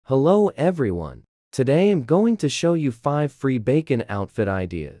Hello everyone. Today I'm going to show you 5 free bacon outfit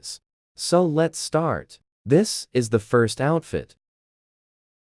ideas. So let's start. This is the first outfit.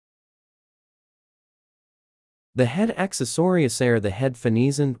 The head accessories are the head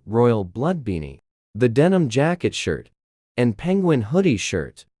Phoenician royal blood beanie, the denim jacket shirt, and penguin hoodie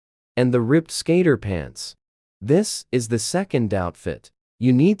shirt, and the ripped skater pants. This is the second outfit.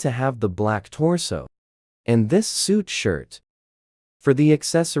 You need to have the black torso and this suit shirt. For the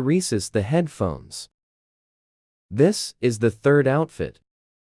accessories is the headphones. This is the third outfit.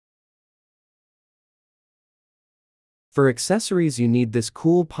 For accessories you need this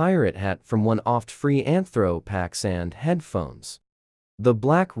cool pirate hat from one oft free anthro packs and headphones. The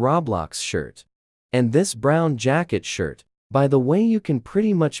black Roblox shirt. And this brown jacket shirt. By the way, you can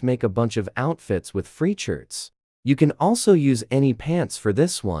pretty much make a bunch of outfits with free shirts. You can also use any pants for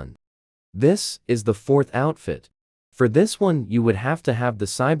this one. This is the fourth outfit. For this one you would have to have the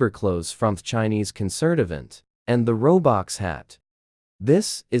cyber clothes from the Chinese concert event, and the Roblox hat.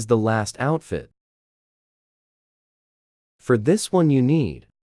 This is the last outfit. For this one you need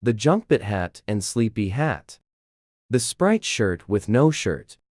the junkbit hat and sleepy hat, the Sprite shirt with no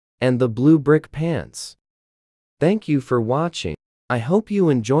shirt, and the blue brick pants. Thank you for watching. I hope you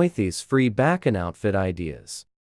enjoy these free bacon outfit ideas.